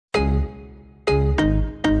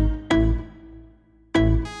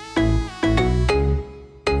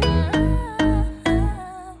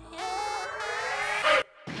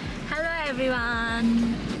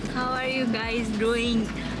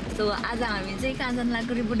आज हामी चाहिँ कहाँ जान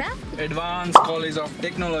लाग्यो बुढा एडभान्स कलेज अफ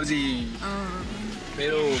टेक्नोलोजी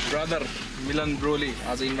मेरो ब्रदर मिलन ब्रोले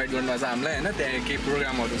आज इन्भाइट गर्नुभएको छ हामीलाई हैन त्यहाँ केही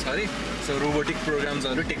प्रोग्रामहरु छ अरे सो रोबोटिक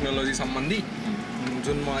प्रोग्राम्सहरु टेक्नोलोजी सम्बन्धी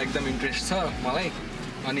जुन म एकदम इन्ट्रेस्ट छ मलाई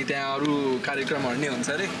अनि त्यहाँ अरु कार्यक्रमहरु नि हुन्छ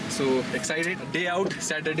अरे so excited day out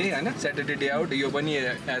Saturday हैन स्याटरडे डे आउट यो पनि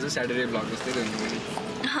एज अ स्याटरडे ब्लग जस्तै हुन्छ नि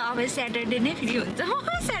अब स्याटरडे नै फ्री हुन्छ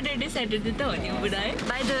स्याटरडे त हो नि बुढा है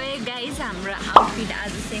बाइ द वे गाइस हाम्रो आउटफिट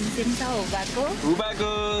आज सेम छ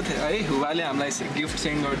हुबाको है हुबाले हामीलाई गिफ्ट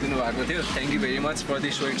सेन्ड गरिदिनु भएको थियो thank you very much for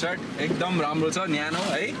this sweat shirt एकदम राम्रो छ न्यानो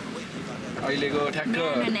है अहिलेको ठ्याक्क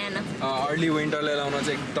अर्ली विन्टरले लाउन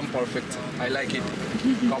चाहिँ एकदम पर्फेक्ट छ आई लाइक इट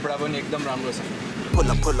कपडा पनि एकदम राम्रो छ Pull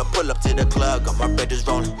up to the club, got my brothers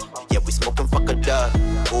rolling. Yeah, we smoking, fuck a dub.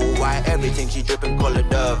 Oh, why everything she dripping, call it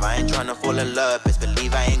dove. I ain't tryna fall in love, best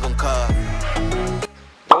believe I ain't gon' come.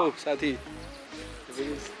 Oh, साथी.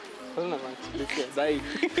 खोल्न मान्छे दाइ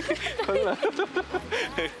खोल्न.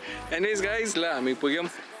 Anyways guys, ल हामी पुग्यौं.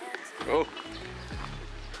 Oh.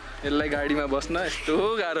 यसलाई गाडीमा बस्न यस्तो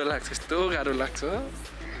गाह्रो लाग्छ.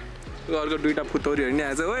 अर्को दुईटा फुतौरीहरु नि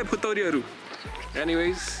आएछ ओए फुतौरीहरु.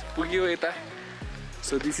 Anyways, पुग्यो यता.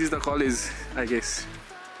 So this is the college, I guess.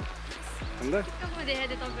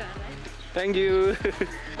 Thank you.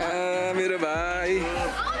 मेरो भाइ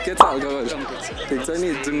के छ हालखबर ठीक छ नि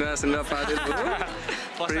जुङ्गा पारेर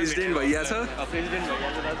प्रेसिडेन्ट भइया छ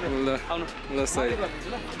ल सही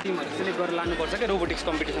टिमहरु सेलेक्ट गरेर लानु पर्छ के रोबोटिक्स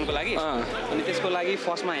कम्पिटिसनको लागि अनि त्यसको लागि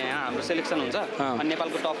फर्स्टमा यहाँ हाम्रो सेलेक्सन हुन्छ अनि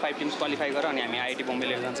नेपालको टप 5 टिम्स क्वालिफाई गरेर अनि हामी आईआईटी बम्बे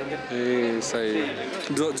लिएर जान्छौँ के ए सही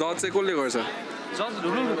जज चाहिँ कसले गर्छ जज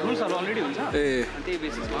रुल्सहरु अलरेडी हुन्छ ए त्यही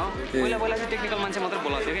बेसिसमा पहिला चाहिँ टेक्निकल मान्छे मात्र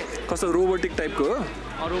बोलाउँथ्यो के कस्तो रोबोटिक टाइपको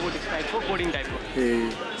हो रोबोटिक्स टाइपको कोडिङ टाइपको ए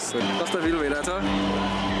सही कस्तो फिल भइरा छ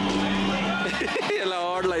यसलाई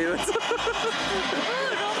अड लाग्यो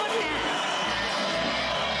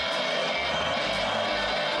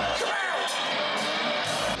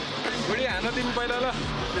बुढी हान्न दिन पहिला ल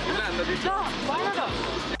हान्न दिन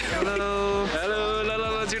हेलो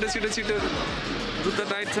ल छिटो जुत्ता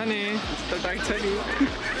टाइट छ नि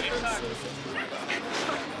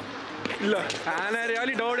ल हान रे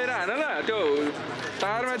अलि दौडेर हान ल त्यो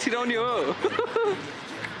टारमा छिराउने हो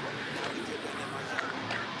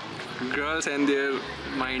गर्ल्स एन्ड देयर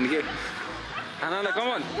माइन्ड के हान ल कम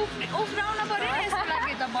अन उफ्राउन पर्यो यसको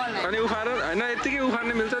लागि त बल अनि उफार हैन यतिकै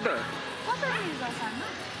उफार्ने मिल्छ त कसरी मिल्छ सानो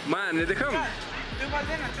मा हान्ने देखौँ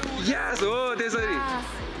यस हो त्यसरी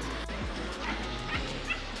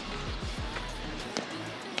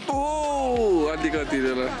ओ अलिकति ल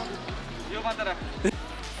यो मात्र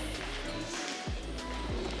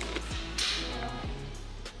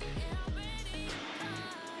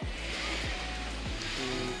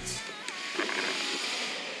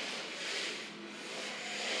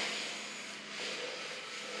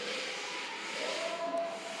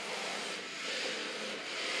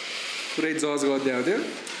पुरै जज गर्दै आउँथ्यो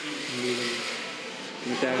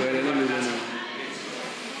त्यहाँ गएर नै मिलेन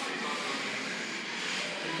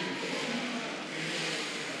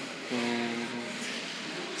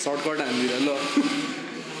सर्टकट हान्दिएर ल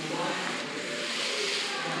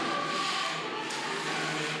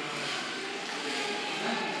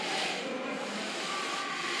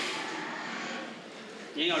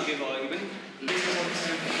यही अड्केको अघि पनि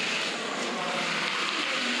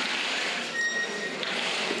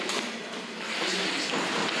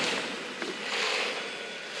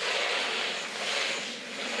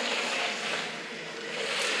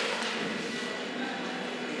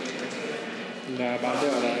बाध्य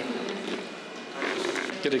होला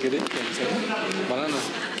के भन्छ भन न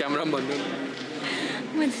क्यामेरा पनि भन्नु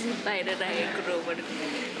म चाहिँ बाहिर राखेको रोबोट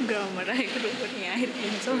ग्राउन्डमा राखेको रोबोट यहाँ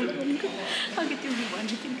आइरहेको छ अघि तिमीले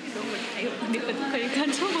भन्ने तिमीले रोबोट आयो भनेको त खै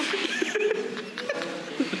खान्छौ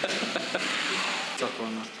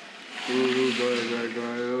चक्कन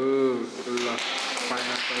गयो ल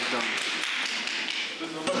पाइनापल एकदम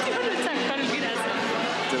चक्कर बिराछ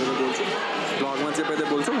त्यसले बोल्छु ब्लगमा चाहिँ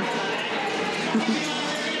बोल्छु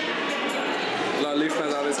ल लिफ्टमा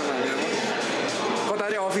जाँदैछौँ हामी अब कता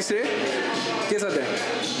अरे अफिस रे के छ त्यहाँ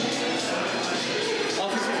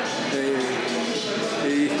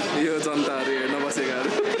ए यो जनताहरू हेर्न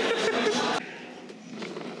बसेकाहरू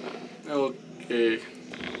ओके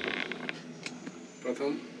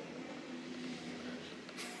प्रथम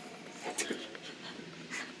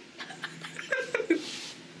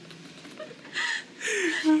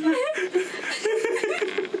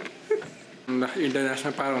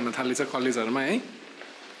इन्टरनेसनल पार हुन थालेछ कलेजहरुमा है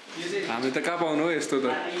हामी त कहाँ पाउनु हो यस्तो त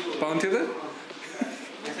पाउँथ्यो त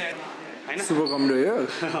हैन शुभ कमरे हो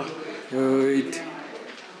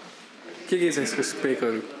के छ यसको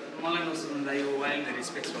स्पेकहरु मलाई नसुन्दा यो वाइल्ड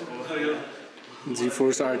रिस्पेक्ट भएको यो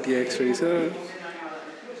GeForce RTX रहेछ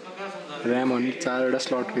ऱ्याम अनि 4वटा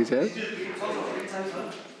स्लट रहेछ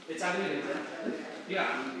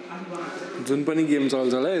जुन पनि गेम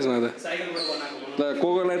चल्छ होला यसमा त ल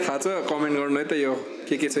कोलाई थाहा छ कमेन्ट गर्नु है त यो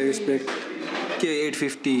के छ स्पेक के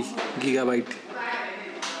 850 GB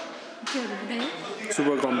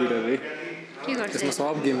सुपर कम्प्युटर है के गर्छ यसमा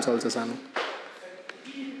सब गेम चल्छ सानो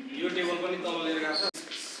यो टेबल पनि तल लिएर गएको छ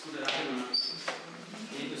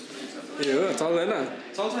ए हो चल्दैन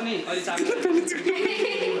चल्छ नि अलि चाबी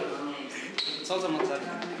चल्छ मजाले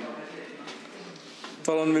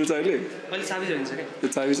चलाउन मिल्छ अहिले अलि चाबी हुन्छ क्या त्यो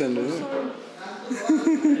चाबी छैन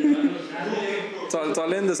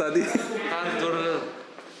चल्यो नि त साथी जोडेर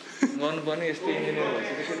गर्नुपर्ने यस्तो इन्जिनियर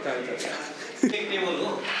भएपछि के चाल्छ टेबल हो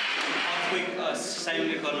क्विक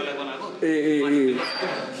साइमुलेट गर्नलाई बनाएको ए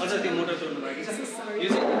अझ त्यो मोटर जोड्नु बाँकी छ यो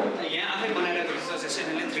चाहिँ यहाँ आफै बनाइरहेको रिसर्च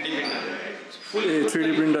एसिस्टेन्टले 3D प्रिन्टर फुल 3D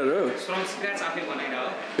प्रिन्टर हो फ्रम स्क्रैच आफै बनाइरहेको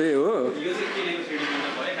ए हो यो चाहिँ किनेको 3D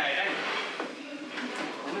प्रिन्टर भयो डाइरेक्ट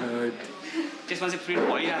त्यसमा चाहिँ प्रिन्ट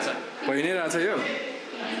भइरहेछ भइ नै रहेछ यो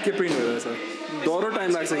के प्रिन्ट भइरहेछ डह्रो टाइम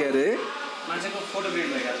लाग्छ क्या अरे मान्छेको फोटो प्रिन्ट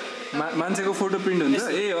भइरहेछ मान्छेको फोटो प्रिन्ट हुन्छ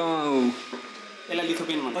ए यसलाई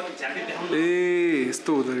लिथोपेन भन्छ झ्यापी देखाउनु ए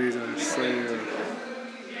यस्तो हुँदो रहेछ सही हो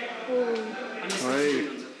है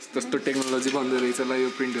त्यस्तो टेक्नोलोजी बन्दै रहेछ ल यो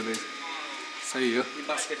प्रिन्ट हुँदैछ सही हो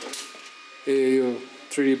बास्केट ए यो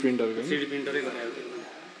 3D प्रिन्टरको 3D प्रिन्टरै गराएको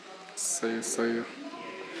सही हो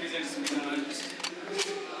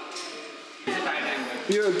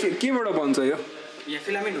यो केबाट बन्छ यो यहाँ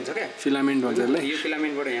फिलामेन्ट हुन्छ क्या फिलामेन्ट भन्छ यसलाई यो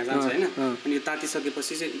फिलामेन्टबाट यहाँ जान्छ होइन अनि यो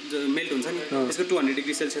तातिसकेपछि चाहिँ मेल्ट हुन्छ नि त्यसको 200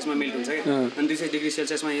 डिग्री सेल्सियसमा मेल्ट हुन्छ क्या अनि 200 डिग्री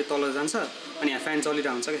सेल्सियसमा यो तल जान्छ अनि यहाँ फ्यान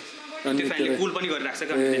चलिरहेको हुन्छ क्या त्यो फ्यानले कुल पनि गरिरहेको छ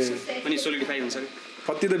क्या अनि सोलिडिफाई हुन्छ क्या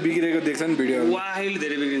कति त बिग्रेको देख्छ नि भिडियो वाइल्ड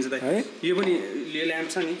धेरै बिग्रिन्छ त यो पनि यो ल्याम्प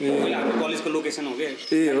छ नि पहिला हाम्रो कलेजको लोकेसन हो क्या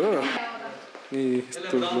ए हो ए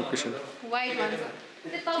यस्तो लोकेसन वाइट भन्छ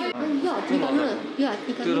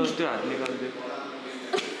त्यो रोज त्यो हात निकाल्दियो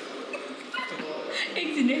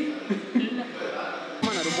एकछिन है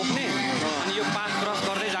सामानहरू बोक्ने अनि यो पास क्रस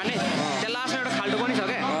गर्दै जाने त्यहाँ लास्टमा एउटा खाल्टो पनि छ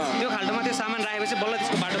क्या त्यो खाल्टोमा त्यो सामान राखेपछि बल्ल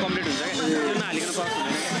त्यसको बाटो कम्प्लिट हुन्छ क्या त्यो नहालिकन क्रस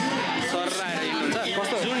हुँदैन क्या सर आएर हिँड्नु हुन्छ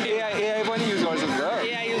कस्तो जुन एआई पनि युज गर्छ नि त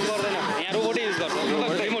एआई युज गर्दैन यहाँ रोबोटै युज गर्छ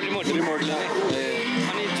रिमोटले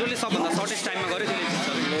अनि जसले सबभन्दा सर्टेस्ट टाइममा गर्यो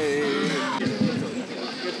त्यसले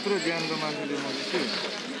यत्रो ज्ञानको मान्छेले मैले के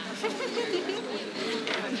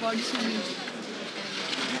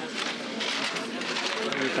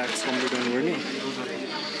ट्याक्स कम्प्लिट गर्नुपर्ने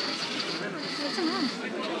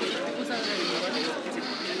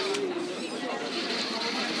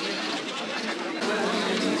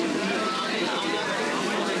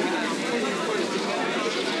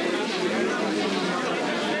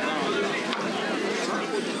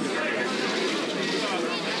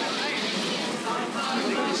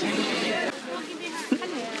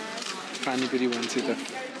पानीपुरी भन्छ त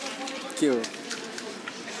के हो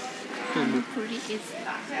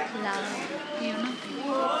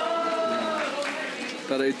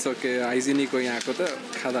तर इट्स ओके हाइजिनिक हो यहाँको त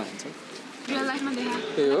खाँदा हुन्छ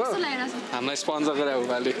ए हो हामीलाई स्पोन्सर गरे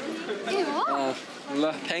हुबाले ल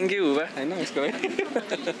थ्याङ्क यू हुबा होइन उसको है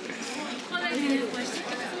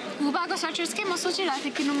हुबाको सर्चर्स के म सोचिरहेको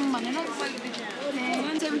थिएँ किनौँ भनेर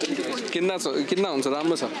किन्दा हुन्छ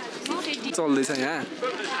राम्रो छ चल्दैछ यहाँ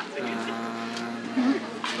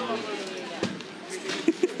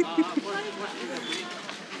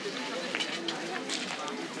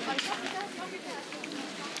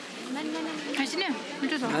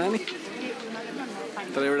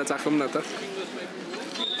तर एउटा चाखौँ न त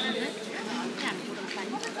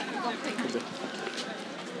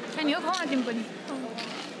हो खाऊ न तिमी पनि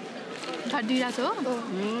दिइरहेको छ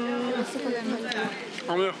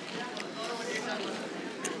हो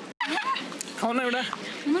खाऊ न एउटा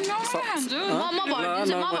म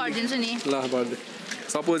भरिदिन्छु नि ल भरिदिए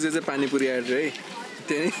सपोज यो चाहिँ पानीपुरी एड है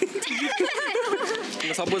त्यही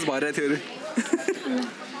सपोज भइरहेको थियो अरे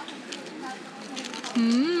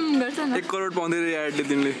 1 करोड पाउँदै रह्यो एडले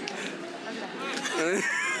तिमीले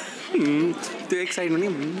त्यो एक साइडमा नि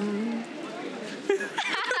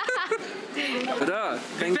र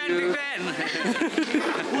थ्याङ्क यू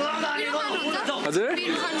हजुर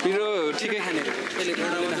पिरो ठिकै खाने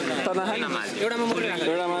एउटामा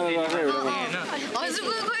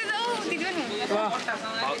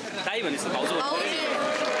दाइ भनेपछि भाउजू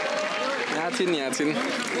यहाँ छिन्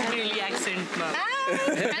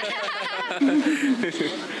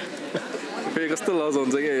फेरि कस्तो लज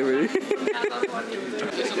हुन्छ क्या यो फेरि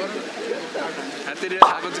हाततिर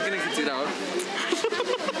खाएको चाहिँ किन खिचिरहेको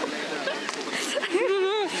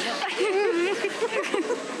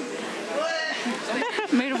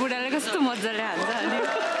मेरो बुढाले कस्तो मजाले हान्छ अनि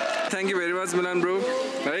thank you very much Milan bro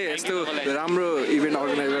है यस्तो राम्रो इभेन्ट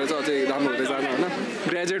अर्गनाइज गरेर चाहिँ अझै राम्रो हुँदै जानु होइन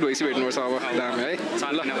ग्रेजुएट भएपछि भेट्नुपर्छ अब दामी है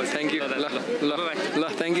ल थ्याङ्क यू ल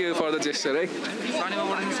thank you for the gesture है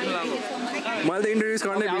मैले त इन्ट्रोड्युस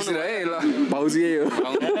गर्नै बिर्सिरहेँ है ल भाउजी यही हो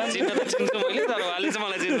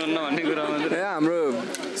ए हाम्रो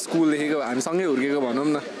स्कुलदेखिको हामी सँगै हुर्केको भनौँ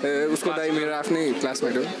न उसको दाइ मेरो आफ्नै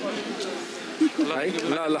क्लासमेट हो है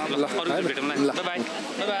ल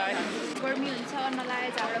गर्मी हुन्छ नलागे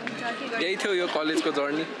जाडो हुन्छ के यही थियो यो कलेजको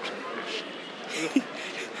जर्नी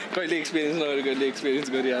कहिले एक्सपिरियन्स नगरेको कहिले एक्सपिरियन्स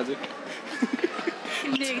गरेँ आज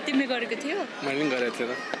तिमीले गरेको थियो मैले पनि गरेको थिएँ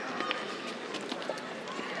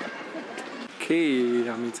र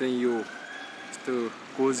हामी चाहिँ यो यस्तो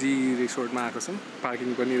कोजी रिसोर्टमा आएको छौँ पार्किङ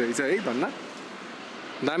पनि रहेछ है भन्न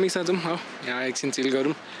दामी छ जाउँ हो यहाँ एकछिन चिल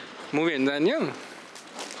गरौँ मुभी हेर्न जाने हो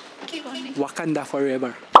वाकान्डा फर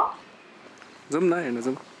एभर जाउँ न हेर्न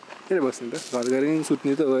जाउँ के बस्ने त घर गएर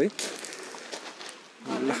सुत्ने त हो है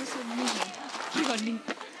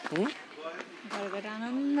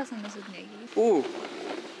ओ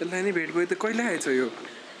यसलाई नै भेट गयो त कहिले आएछ यो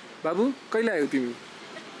बाबु कहिले आयो तिमी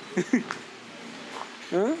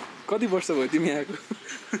कति वर्ष भयो तिमी आएको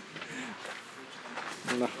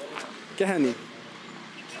ल क्या नि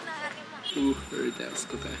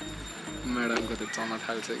उसको त म्याडमको त चमा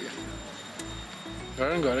थाल्छ क्या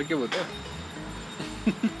घर के भयो त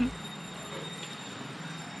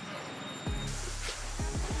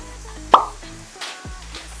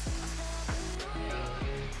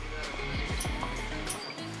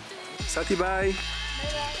साथीभाइ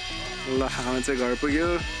ल हामी चाहिँ घर पुग्यो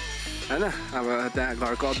होइन अब त्यहाँ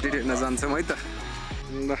घरको अपडेट हेर्न जान्छौँ है त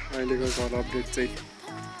ल अहिलेको घर अपडेट चाहिँ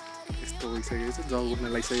यस्तो भइसकेको छ जग उठ्न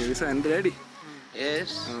लागिसकेको छ एन्ड रेडी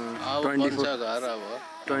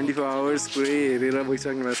 24 आवर्स पुरै हेरेर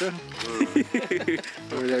बसिसक्नु भएको छ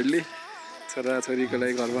उनीहरूले छोराछोरीको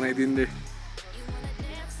लागि घर बनाइदिँदै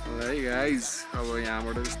है गाइज अब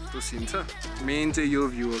यहाँबाट यस्तो सिन छ मेन चाहिँ यो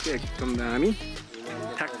भ्यू हो क्या एकदम दामी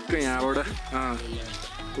ठ्याक्कै यहाँबाट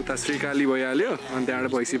उता श्रीकाली भइहाल्यो अनि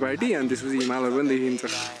त्यहाँबाट भैँसी पार्टी अनि त्यसपछि हिमालहरू पनि देखिन्छ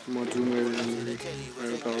म जुम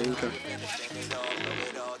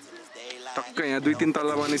टक्कै यहाँ 2-3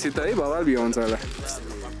 तल्ला बनेपछि त है भवाल भ्यू आउँछ होला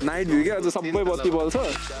नाइट भ्यू क्या अझ सबै बत्ती बल्छ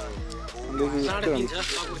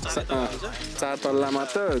 4 तल्लामा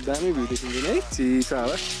त दामी भ्यू देखिन्छ है चिसा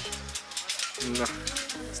होला ल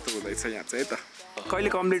यस्तो हुँदैछ यहाँ चाहिँ त कहिले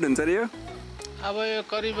कम्प्लिट हुन्छ अरे यो अब यो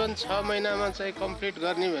करिबन 6 महिनामा चाहिँ कम्प्लिट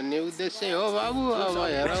गर्ने भन्ने उद्देश्य हो बाबु अब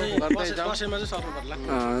हेरौँ गर्दै जाउँ दसैँमा चाहिँ सर्नु पर्ला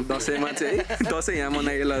दसैँमा चाहिँ दसैँ यहाँ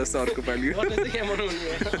मनाइएला जस्तो अर्को पालि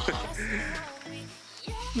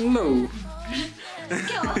नो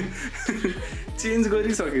चेन्ज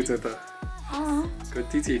गरिसकेछ त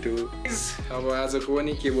कति छिटो अब आजको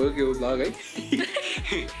पनि के भयो के भ्लग है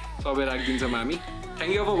सबै राखिदिन्छौँ हामी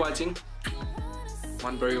थ्याङ्क यू फर वाचिङ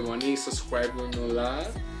मन पऱ्यो भने सब्सक्राइब गर्नु होला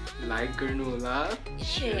लाइक गर्नु होला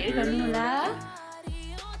शेयर गर्नु होला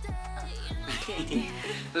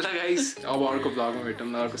ल गाइस अब अर्को भ्लगमा भेटौँ न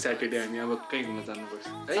अर्को स्याटरडे हामी अब कहीँ घुम्न जानुपर्छ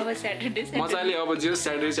है अब स्याटरडे मजाले अब जो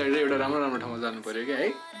स्याटरडे एउटा राम्रो ठाउँमा जानु पऱ्यो क्या है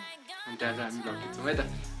अनि त्यहाँ चाहिँ हामी भ्लग खिच्छौँ है त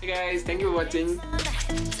guys thank you for watching